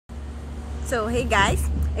So, hey guys.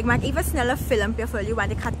 Ik maak even snel een filmpje voor jullie,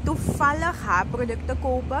 want ik ga toevallig haarproducten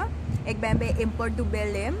kopen. Ik ben bij Import do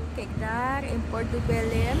Belem. Kijk daar, Import do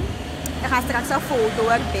Belem. Ik ga straks een foto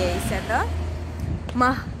erbij zetten.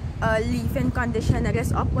 Mijn leave-in conditioner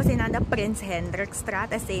is op. We zijn aan de Prinshendrikstraat,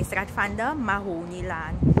 de zijstraat van de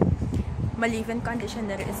Mahonilaan. Mijn leave-in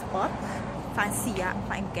conditioner is op. Van Sia,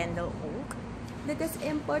 van Kendall ook. Dit is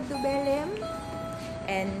Import do Belem.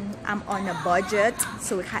 En I'm on a budget.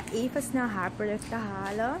 So ik ga even snel haarproducten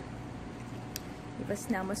halen. Even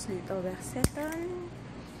snel mijn sleutel wegzetten.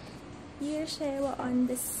 Hier zijn we on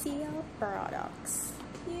the sale products.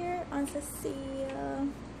 Hier onze sale.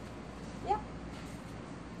 Ja.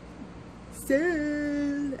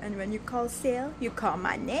 Sale. And when you call sale, you call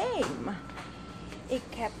my name. Ik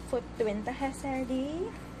heb voor 20 SRD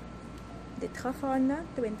dit gevonden.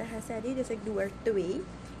 20 SRD, dus ik doe er 2.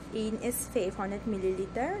 1 is 500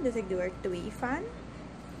 milliliter, dus ik doe er 2 van.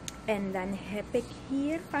 En dan heb ik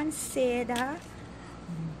hier van Seda,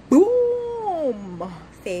 boom,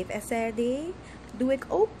 5 SRD, doe ik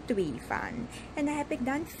ook 2 van. En dan heb ik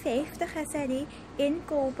dan 50 SRD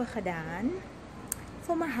inkopen gedaan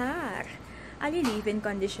voor mijn haar. Al die leave-in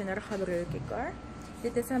conditioner gebruik ik hoor.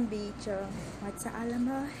 Dit is een beetje wat ze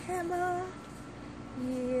allemaal hebben.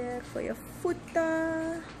 Hier voor je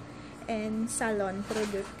voeten. En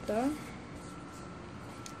salonproducten.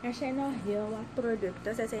 Er zijn nog heel wat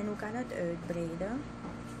producten. Ze zijn ook aan het uitbreiden.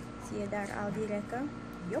 Zie je daar al die rekken?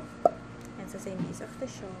 Jop. En ze zijn bezig te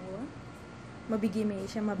showen. Mijn biggie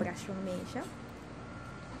meisje, mijn brushroom meisje.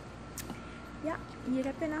 Ja, hier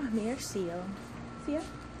heb je nog meer sale. Zie je?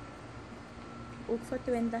 Ook voor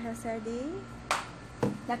 20 SRD.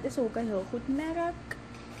 Dat is ook een heel goed merk.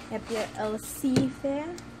 Heb je LC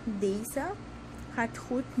deze. Gaat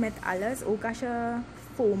goed met alles, ook als je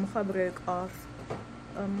foam gebruikt of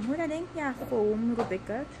hoe dat denk je? Ja, foam roep ik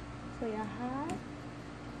het voor je haar.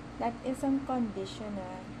 Dat is een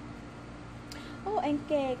conditioner. Oh, en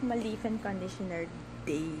kijk, mijn leave-in conditioner.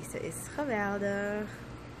 Deze is geweldig.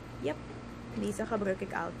 Yep, deze gebruik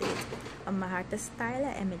ik altijd om mijn haar te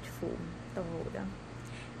stylen en met foam te houden.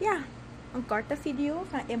 Ja, een korte video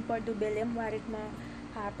van Import do Belem waar ik mijn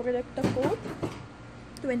haarproducten koop.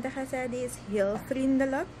 20 SRD is heel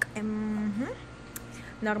vriendelijk.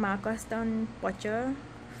 Normaal kost een potje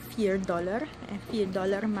 $4. En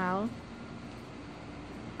 $4 maal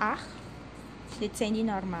 8. Dit zijn die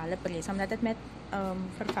normale prijzen, omdat het met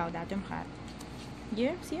vervouwdatum gaat.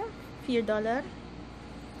 Hier, zie je? $4.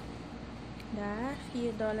 Daar,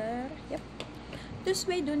 $4. Yep. Dus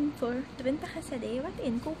wij doen voor 20 SRD wat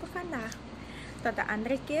inkopen vandaag. Tot de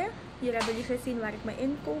andere keer. Hier hebben jullie gezien waar ik mijn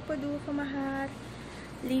inkopen doe voor mijn haar.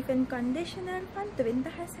 Leave-in conditioner van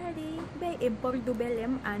 20 SRD bij Import do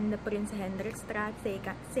Belem aan de Prinshendrikstraat,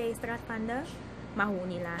 zijstraat van de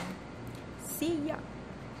Mahonilaan. See ya!